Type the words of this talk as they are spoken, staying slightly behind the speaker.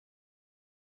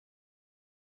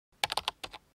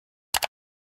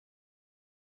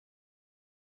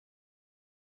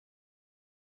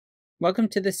Welcome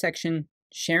to the section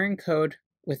Sharing Code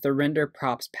with the Render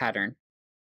Props pattern.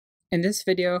 In this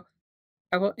video,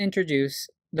 I will introduce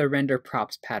the Render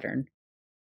Props pattern.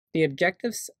 The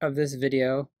objectives of this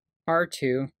video are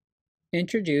to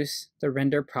introduce the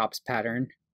Render Props pattern,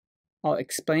 I'll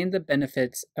explain the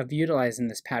benefits of utilizing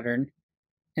this pattern,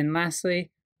 and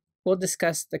lastly, we'll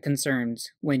discuss the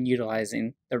concerns when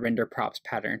utilizing the Render Props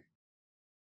pattern.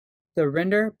 The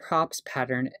Render Props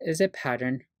pattern is a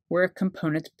pattern where a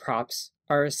component's props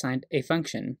are assigned a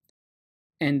function,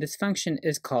 and this function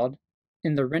is called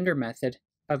in the render method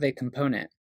of a component.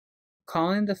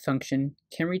 Calling the function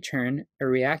can return a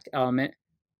React element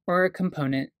or a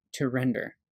component to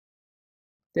render.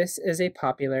 This is a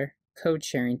popular code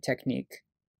sharing technique,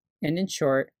 and in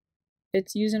short,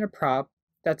 it's using a prop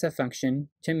that's a function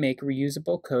to make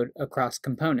reusable code across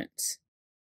components.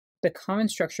 The common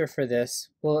structure for this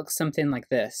will look something like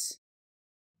this.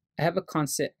 I have a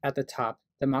constant at the top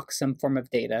that mocks some form of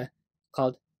data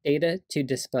called data to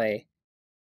display,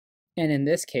 and in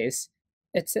this case,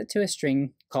 it's set to a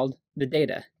string called the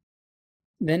data.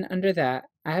 Then under that,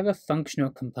 I have a functional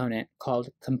component called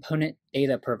component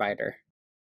data provider.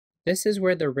 This is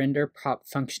where the render prop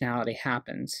functionality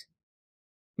happens.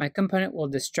 My component will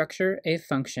destructure a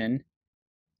function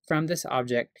from this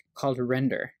object called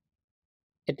render.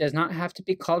 It does not have to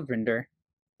be called render,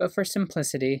 but for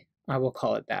simplicity, I will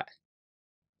call it that.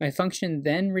 My function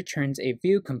then returns a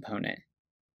view component,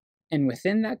 and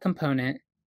within that component,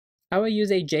 I will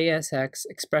use a JSX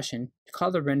expression to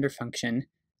call the render function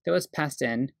that was passed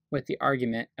in with the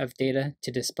argument of data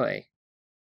to display.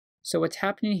 So what's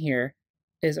happening here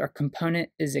is our component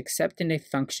is accepting a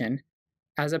function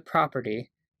as a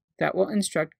property that will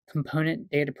instruct component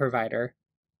data provider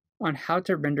on how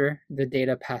to render the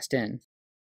data passed in.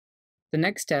 The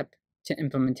next step to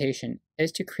implementation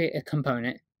is to create a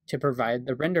component to provide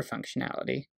the render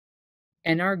functionality.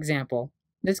 In our example,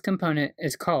 this component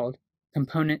is called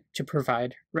component to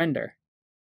provide render.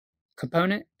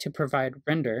 Component to provide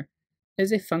render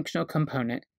is a functional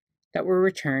component that will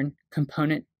return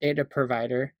component data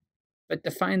provider but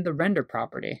define the render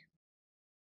property.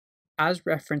 As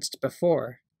referenced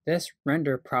before, this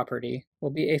render property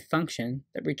will be a function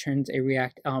that returns a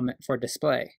React element for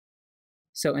display.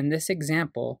 So in this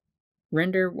example,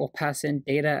 render will pass in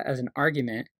data as an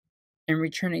argument and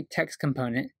return a text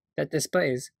component that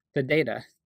displays the data.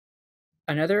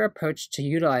 Another approach to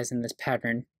utilizing this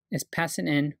pattern is passing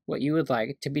in what you would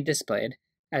like to be displayed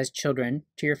as children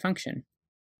to your function.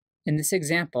 In this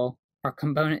example, our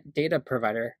component data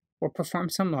provider will perform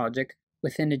some logic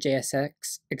within a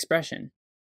JSX expression,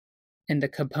 and the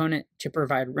component to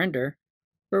provide render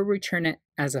will return it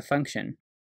as a function,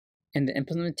 and the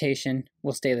implementation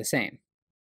will stay the same.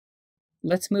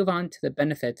 Let's move on to the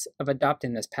benefits of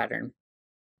adopting this pattern.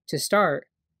 To start,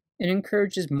 it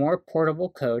encourages more portable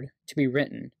code to be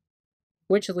written,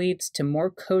 which leads to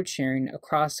more code sharing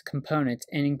across components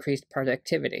and increased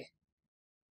productivity.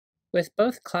 With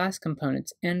both class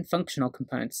components and functional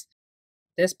components,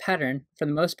 this pattern, for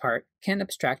the most part, can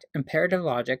abstract imperative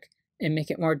logic and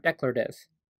make it more declarative.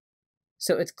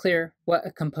 So it's clear what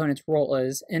a component's role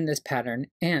is in this pattern,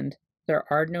 and there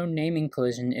are no naming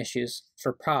collision issues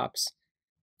for props,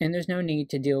 and there's no need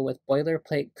to deal with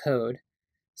boilerplate code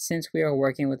since we are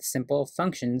working with simple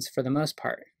functions for the most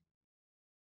part.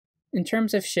 In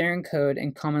terms of sharing code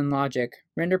and common logic,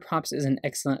 render props is an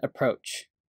excellent approach.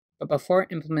 But before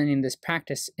implementing this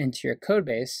practice into your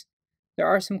codebase, there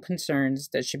are some concerns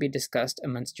that should be discussed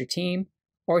amongst your team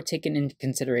or taken into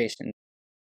consideration.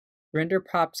 Render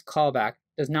props callback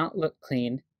does not look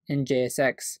clean in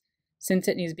JSX since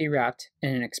it needs to be wrapped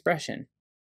in an expression.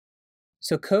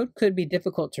 So code could be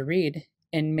difficult to read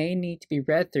and may need to be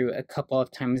read through a couple of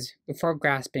times before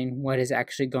grasping what is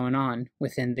actually going on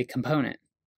within the component.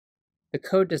 The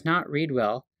code does not read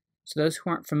well, so those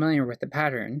who aren't familiar with the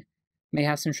pattern may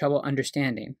have some trouble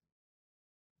understanding.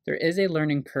 There is a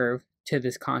learning curve to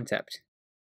this concept.